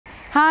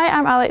Hi,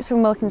 I'm Alex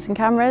from Wilkinson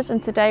Cameras,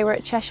 and today we're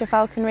at Cheshire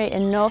Falconry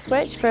in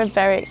Northwich for a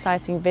very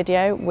exciting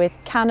video with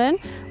Canon,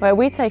 where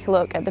we take a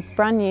look at the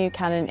brand new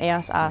Canon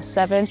EOS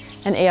R7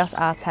 and EOS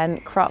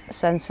R10 crop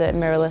sensor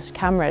mirrorless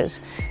cameras.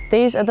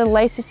 These are the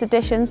latest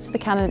additions to the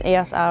Canon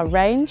EOS R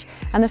range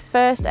and the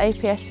first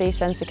APS-C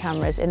sensor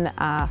cameras in the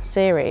R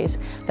series.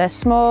 They're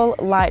small,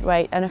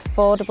 lightweight and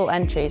affordable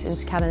entries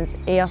into Canon's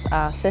EOS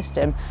R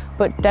system,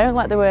 but don't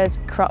let the words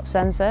crop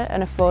sensor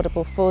and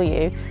affordable fool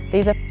you.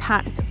 These are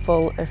packed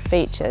full of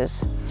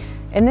features.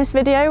 In this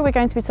video, we're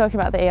going to be talking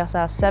about the EOS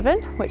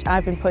R7, which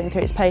I've been putting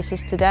through its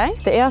paces today.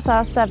 The EOS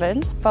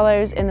R7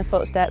 follows in the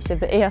footsteps of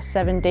the EOS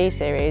 7D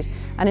series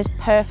and is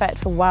perfect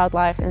for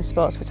wildlife and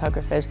sports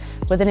photographers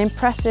with an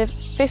impressive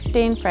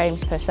 15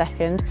 frames per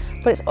second,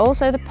 but it's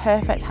also the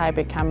perfect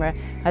hybrid camera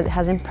as it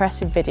has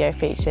impressive video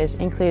features,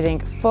 including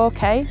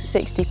 4K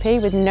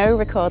 60p with no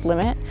record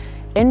limit,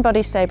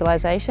 in-body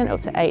stabilisation up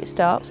to 8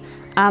 stops,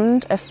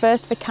 and a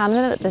first for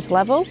Canon at this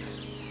level,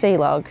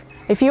 C-Log.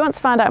 If you want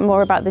to find out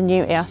more about the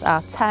new EOS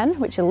R10,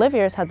 which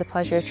Olivia has had the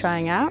pleasure of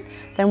trying out,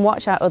 then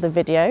watch our other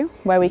video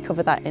where we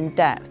cover that in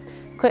depth.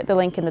 Click the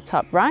link in the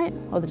top right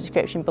or the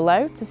description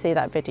below to see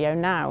that video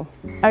now.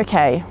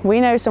 Okay, we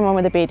know someone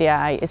with a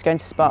BDI is going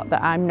to spot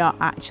that I'm not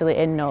actually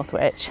in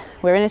Northwich.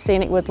 We're in a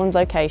scenic woodland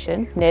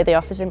location near the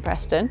office in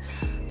Preston.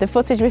 The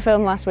footage we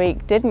filmed last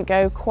week didn't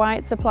go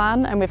quite to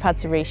plan and we've had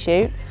to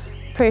reshoot.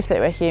 Proof that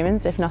we're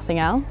humans, if nothing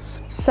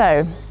else.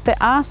 So, the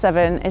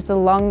R7 is the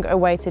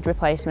long-awaited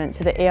replacement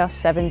to the EOS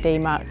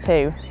 7D Mark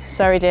II.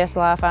 Sorry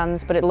DSLR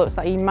fans, but it looks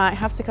like you might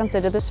have to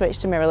consider the switch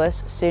to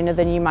mirrorless sooner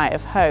than you might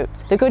have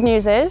hoped. The good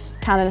news is,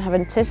 Canon have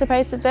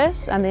anticipated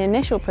this and the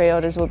initial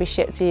pre-orders will be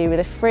shipped to you with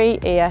a free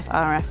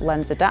EF-RF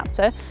lens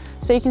adapter,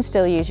 so you can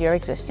still use your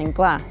existing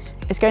glass.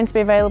 It's going to be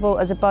available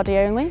as a body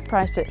only,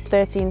 priced at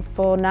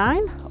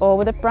 $1349, or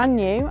with a brand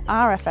new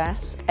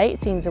RFS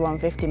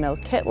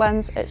 18-150mm kit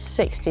lens at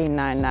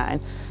 $1699.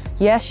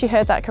 Yes, you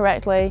heard that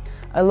correctly.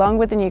 Along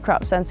with the new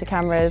crop sensor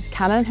cameras,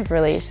 Canon have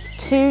released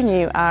 2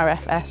 new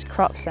RFS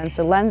crop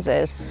sensor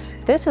lenses.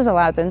 This has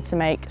allowed them to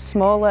make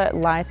smaller,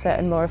 lighter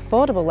and more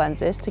affordable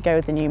lenses to go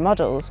with the new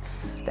models.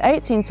 The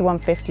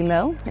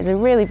 18-150mm is a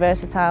really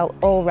versatile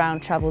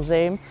all-round travel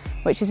zoom,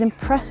 which is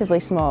impressively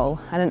small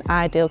and an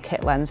ideal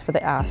kit lens for the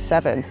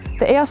R7.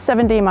 The EOS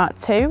 7D Mark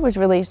II was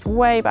released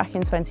way back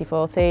in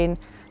 2014.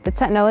 The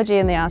technology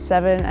in the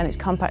R7 and its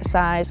compact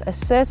size are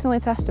certainly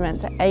testament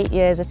to 8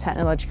 years of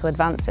technological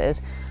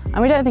advances,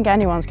 and we don't think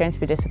anyone's going to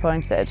be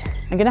disappointed.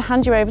 I'm going to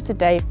hand you over to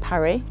Dave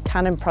Parry,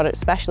 Canon product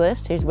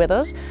specialist, who's with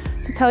us,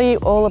 to tell you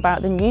all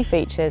about the new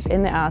features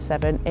in the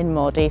R7 in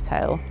more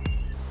detail.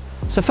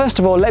 So first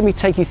of all, let me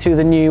take you through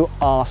the new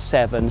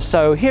R7.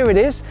 So here it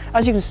is.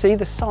 As you can see,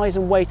 the size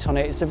and weight on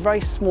it is a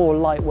very small,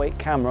 lightweight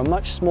camera,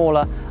 much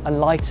smaller and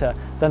lighter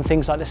than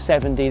things like the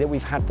 7D that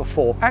we've had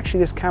before.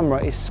 Actually, this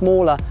camera is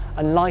smaller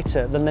and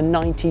lighter than the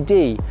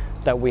 90D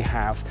that we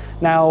have.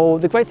 Now,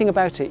 the great thing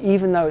about it,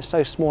 even though it's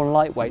so small and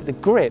lightweight, the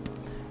grip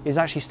is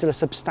actually still a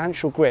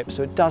substantial grip,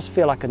 so it does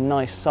feel like a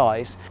nice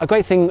size. A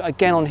great thing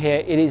again on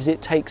here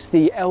it takes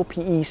the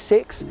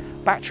LPE6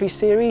 battery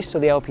series, so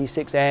the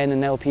LPE6N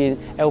and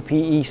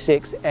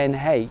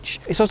LPE6NH.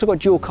 It's also got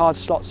dual card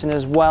slots in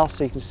as well,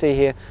 so you can see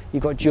here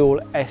you've got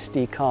dual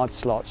SD card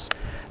slots.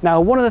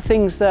 Now, one of the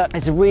things that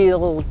is a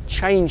real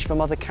change from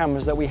other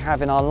cameras that we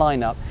have in our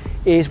lineup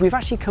is we've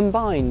actually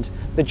combined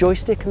the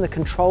joystick and the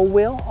control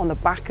wheel on the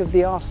back of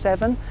the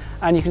R7,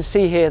 and you can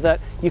see here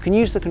that you can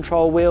use the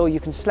control wheel, you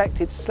can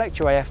select it to select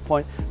your AF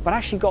point, but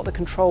actually got the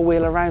control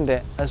wheel around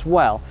it as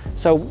well.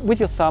 So with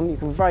your thumb you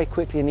can very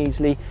quickly and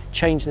easily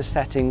change the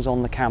settings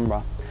on the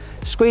camera.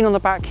 Screen on the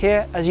back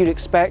here, as you'd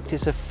expect,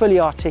 is a fully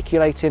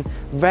articulating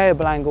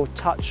variable angle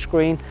touch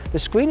screen. The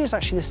screen is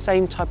actually the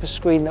same type of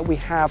screen that we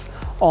have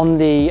on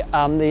the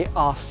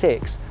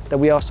R6 that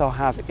we also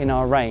have in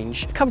our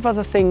range. A couple of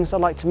other things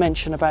I'd like to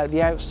mention about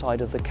the outside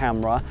of the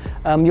camera.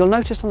 You'll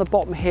notice on the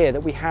bottom here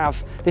that we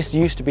have, this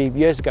used to be,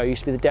 years ago,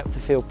 used to be the depth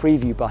of field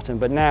preview button,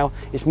 but now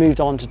it's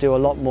moved on to do a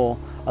lot more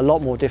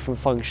different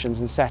functions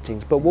and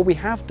settings. But what we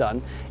have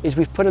done is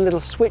we've put a little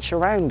switch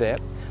around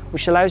it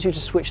which allows you to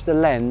switch the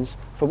lens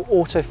from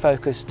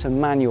autofocus to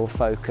manual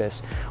focus,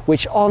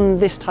 which on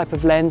this type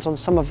of lens, on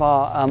some of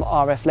our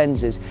RF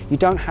lenses, you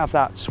don't have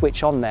that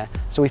switch on there.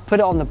 So we've put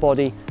it on the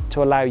body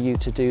to allow you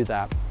to do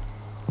that.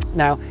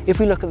 Now, if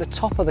we look at the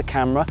top of the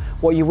camera,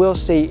 what you will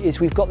see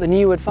is we've got the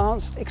new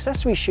advanced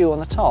accessory shoe on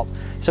the top.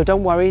 So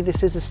don't worry,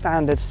 this is a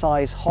standard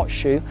size hot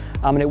shoe,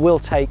 and it will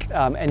take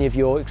any of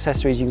your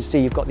accessories. You can see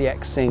you've got the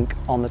X-Sync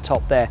on the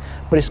top there,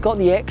 but it's got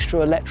the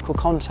extra electrical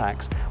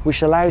contacts,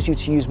 which allows you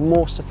to use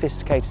more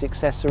sophisticated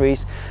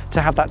accessories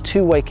to have that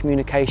two-way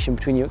communication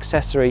between your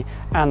accessory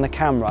and the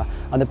camera.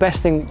 And the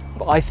best thing,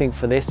 I think,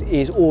 for this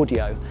is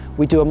audio.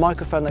 We do a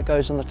microphone that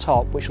goes on the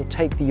top, which will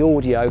take the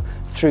audio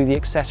through the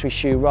accessory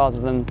shoe rather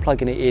than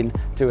plugging it in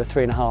through a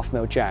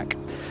 3.5mm jack.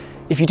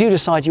 If you do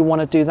decide you want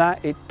to do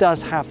that, it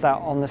does have that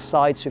on the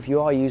side, so if you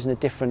are using a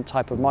different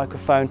type of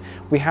microphone,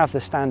 we have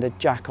the standard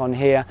jack on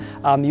here.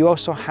 You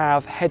also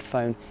have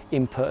headphone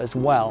input as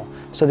well.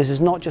 So this is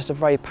not just a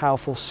very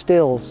powerful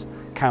stills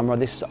camera,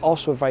 this is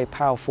also a very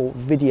powerful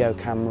video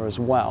camera as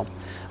well.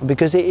 And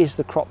because it is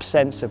the crop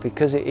sensor,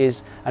 because it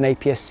is an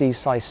APS-C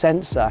size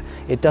sensor,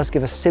 it does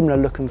give a similar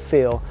look and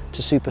feel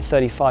to Super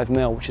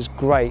 35mm, which is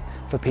great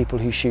for people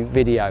who shoot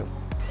video.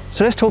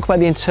 So let's talk about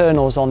the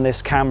internals on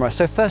this camera.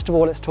 So first of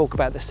all, let's talk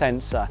about the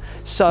sensor.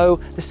 So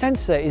the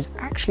sensor is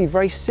actually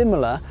very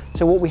similar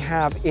to what we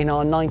have in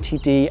our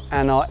 90D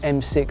and our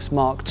M6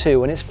 Mark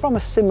II, and it's from a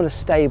similar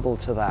stable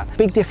to that.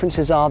 Big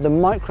differences are the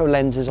micro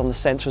lenses on the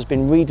sensor has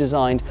been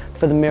redesigned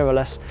for the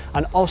mirrorless,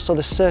 and also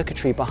the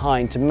circuitry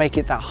behind to make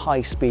it that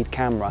high-speed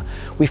camera.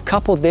 We've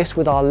coupled this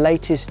with our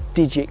latest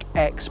Digic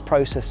X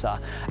processor,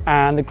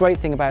 and the great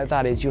thing about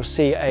that is you'll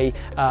see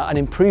an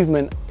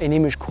improvement in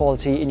image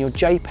quality in your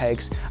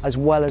JPEGs, as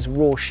well as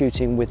raw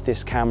shooting with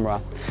this camera.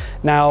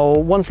 Now,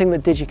 one thing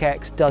that Digic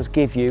X does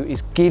give you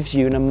is gives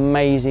you an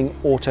amazing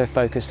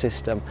autofocus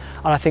system.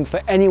 And I think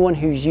for anyone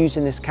who's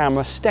using this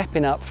camera,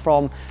 stepping up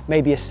from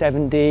maybe a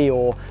 7D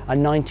or a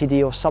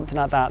 90D or something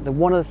like that,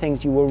 one of the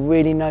things you will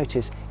really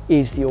notice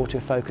is the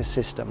autofocus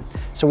system.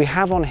 So we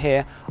have on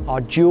here our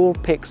dual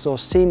pixel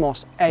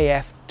CMOS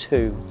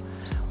AF2,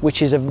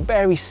 which is a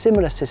very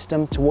similar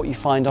system to what you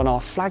find on our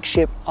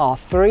flagship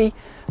R3,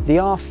 the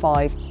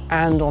R5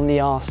 and on the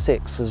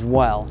R6 as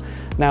well.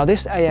 Now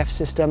this AF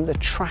system, the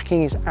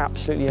tracking is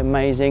absolutely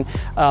amazing.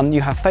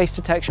 You have face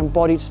detection,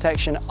 body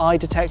detection, eye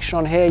detection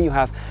on here, you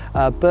have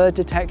bird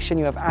detection,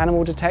 you have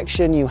animal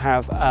detection, you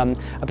have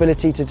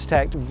ability to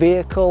detect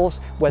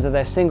vehicles, whether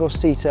they're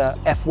single-seater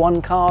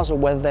F1 cars or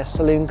whether they're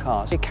saloon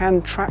cars. It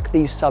can track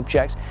these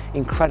subjects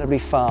incredibly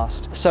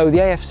fast. So the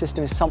AF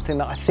system is something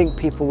that I think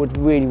people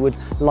would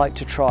like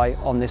to try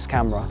on this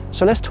camera.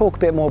 So let's talk a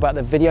bit more about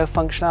the video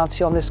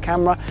functionality on this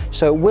camera.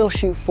 So it will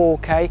shoot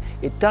 4K.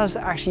 It does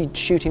actually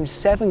shoot in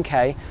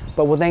 7K,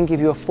 but will then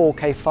give you a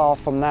 4K file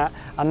from that,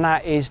 and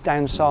that is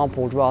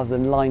downsampled rather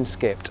than line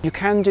skipped. You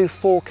can do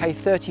 4K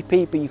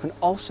 30p, but you can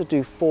also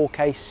do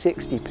 4K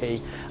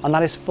 60p, and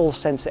that is full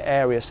sensor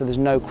area, so there's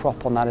no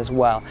crop on that as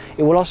well.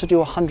 It will also do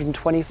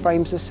 120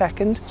 frames a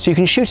second. So you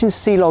can shoot in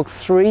C-Log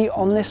 3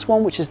 on this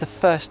one, which is the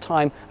first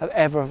time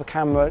ever of a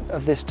camera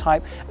of this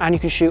type, and you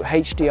can shoot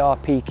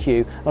HDR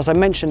PQ. And as I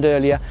mentioned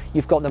earlier,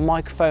 you've got the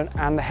microphone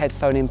and the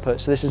headphone input,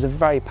 so this is a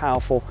very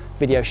powerful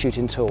video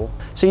shooting tool.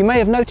 So you may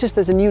have noticed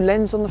there's a new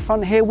lens on the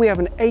front here. We have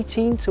an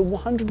 18 to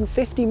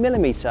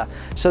 150mm.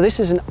 So this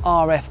is an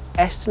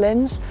RF-S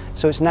lens.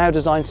 So it's now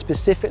designed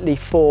specifically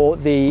for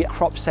the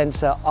crop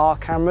sensor R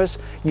cameras.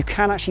 You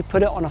can actually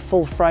put it on a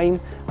full frame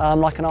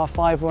like an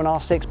R5 or an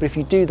R6, but if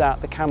you do that,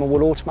 the camera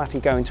will automatically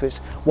go into its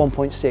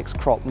 1.6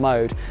 crop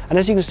mode. And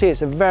as you can see,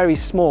 it's a very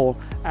small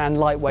and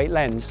lightweight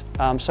lens.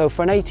 So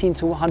for an 18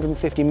 to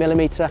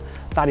 150mm,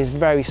 that is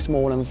very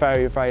small and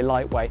very, very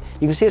lightweight.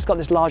 You can see it's got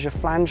this larger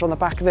flange on the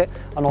back of it,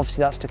 and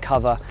obviously that's to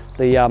cover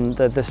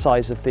the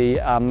size of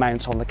the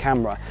mount on the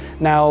camera.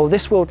 Now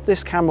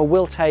this camera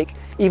will take,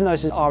 even though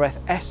it's an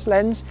RF-S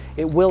lens,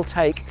 it will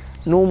take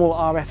normal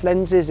RF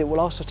lenses. It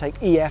will also take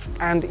EF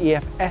and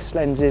EF-S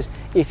lenses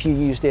if you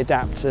use the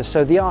adapter.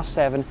 So the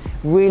R7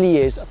 really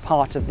is a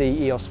part of the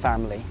EOS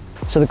family.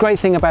 So the great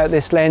thing about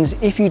this lens,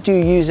 if you do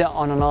use it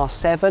on an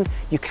R7,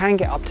 you can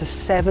get up to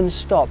 7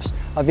 stops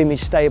of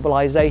image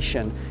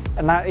stabilization,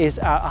 and that is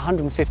at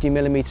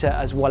 150mm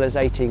as well as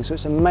 18. So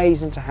it's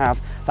amazing to have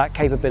that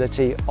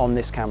capability on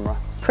this camera.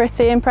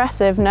 Pretty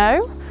impressive,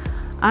 no?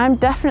 I'm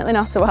definitely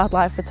not a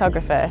wildlife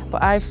photographer,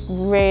 but I've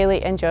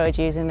really enjoyed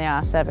using the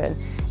R7.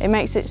 It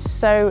makes it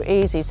so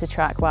easy to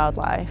track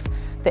wildlife.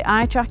 The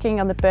eye tracking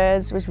on the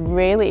birds was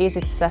really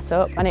easy to set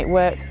up, and it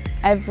worked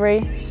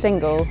every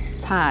single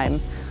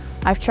time.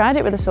 I've tried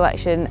it with a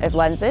selection of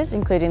lenses,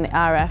 including the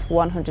RF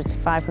 100 to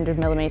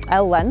 500mm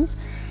L lens.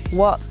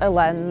 What a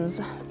lens,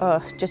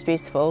 oh, just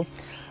beautiful.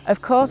 Of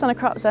course, on a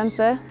crop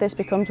sensor, this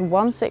becomes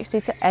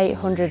 160 to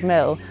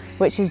 800mm,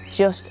 which is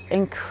just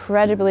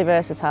incredibly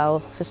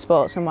versatile for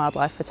sports and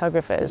wildlife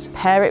photographers.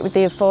 Pair it with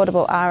the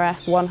affordable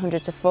RF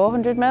 100 to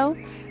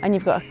 400mm, and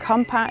you've got a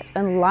compact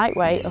and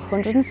lightweight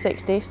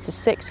 160 to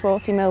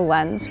 640mm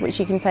lens, which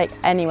you can take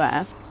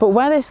anywhere. But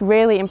where this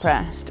really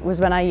impressed was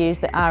when I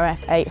used the RF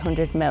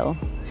 800mm,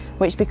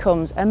 which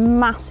becomes a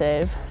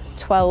massive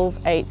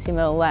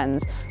 1280mm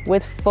lens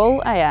with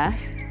full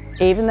AF,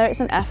 even though it's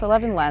an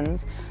f11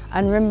 lens,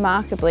 and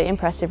remarkably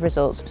impressive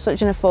results for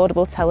such an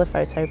affordable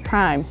telephoto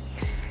prime.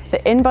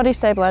 The in-body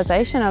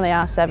stabilisation on the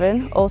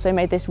R7 also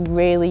made this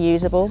really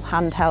usable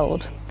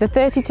handheld. The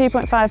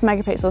 32.5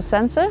 megapixel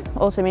sensor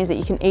also means that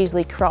you can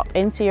easily crop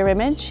into your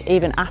image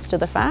even after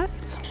the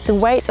fact. The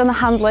weight and the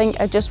handling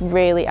are just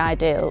really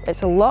ideal.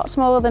 It's a lot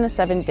smaller than a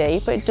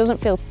 7D, but it doesn't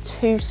feel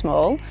too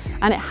small,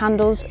 and it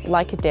handles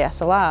like a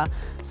DSLR.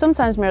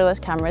 Sometimes mirrorless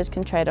cameras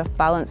can trade off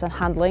balance and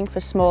handling for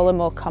smaller,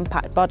 more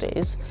compact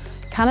bodies.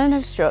 Canon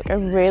have struck a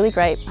really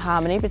great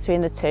harmony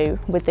between the two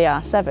with the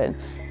R7.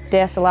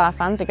 DSLR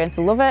fans are going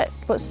to love it,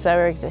 but so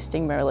are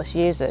existing mirrorless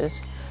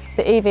users.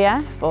 The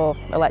EVF, or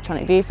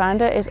electronic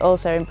viewfinder, is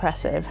also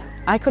impressive.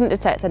 I couldn't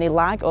detect any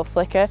lag or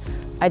flicker.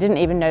 I didn't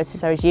even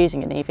notice I was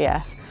using an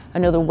EVF,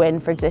 another win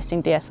for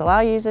existing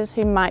DSLR users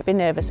who might be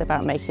nervous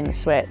about making the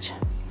switch.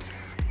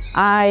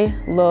 I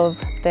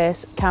love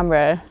this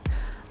camera.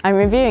 I'm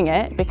reviewing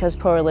it because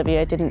poor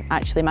Olivia didn't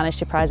actually manage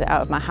to prise it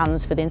out of my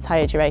hands for the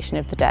entire duration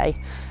of the day.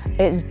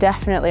 It's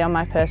definitely on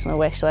my personal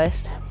wish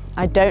list.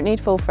 I don't need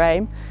full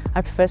frame.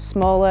 I prefer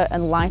smaller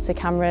and lighter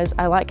cameras.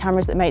 I like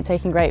cameras that make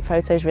taking great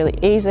photos really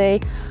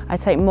easy. I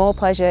take more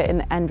pleasure in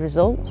the end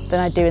result than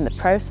I do in the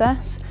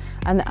process,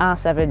 and the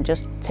R7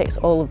 just ticks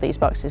all of these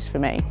boxes for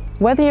me.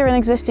 Whether you're an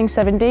existing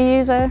 7D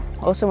user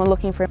or someone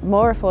looking for a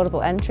more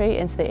affordable entry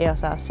into the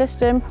EOS R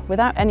system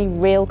without any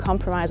real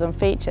compromise on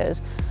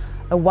features,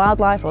 a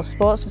wildlife or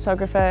sports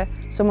photographer,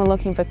 someone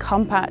looking for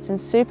compact and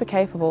super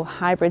capable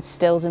hybrid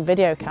stills and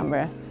video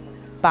camera,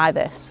 buy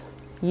this.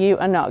 You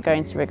are not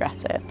going to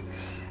regret it.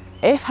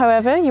 If,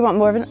 however, you want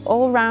more of an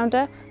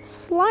all-rounder,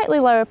 slightly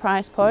lower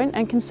price point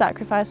and can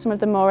sacrifice some of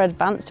the more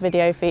advanced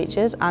video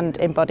features and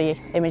in-body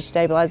image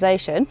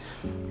stabilisation,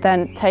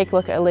 then take a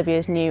look at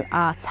Olivia's new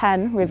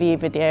R10 review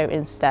video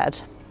instead.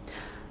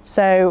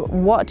 So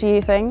what do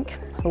you think?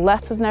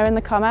 Let us know in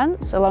the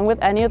comments, along with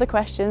any other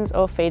questions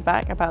or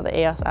feedback about the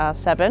EOS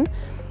R7.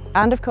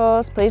 And of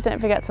course, please don't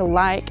forget to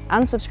like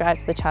and subscribe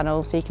to the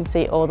channel so you can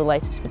see all the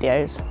latest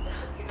videos.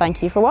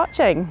 Thank you for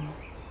watching.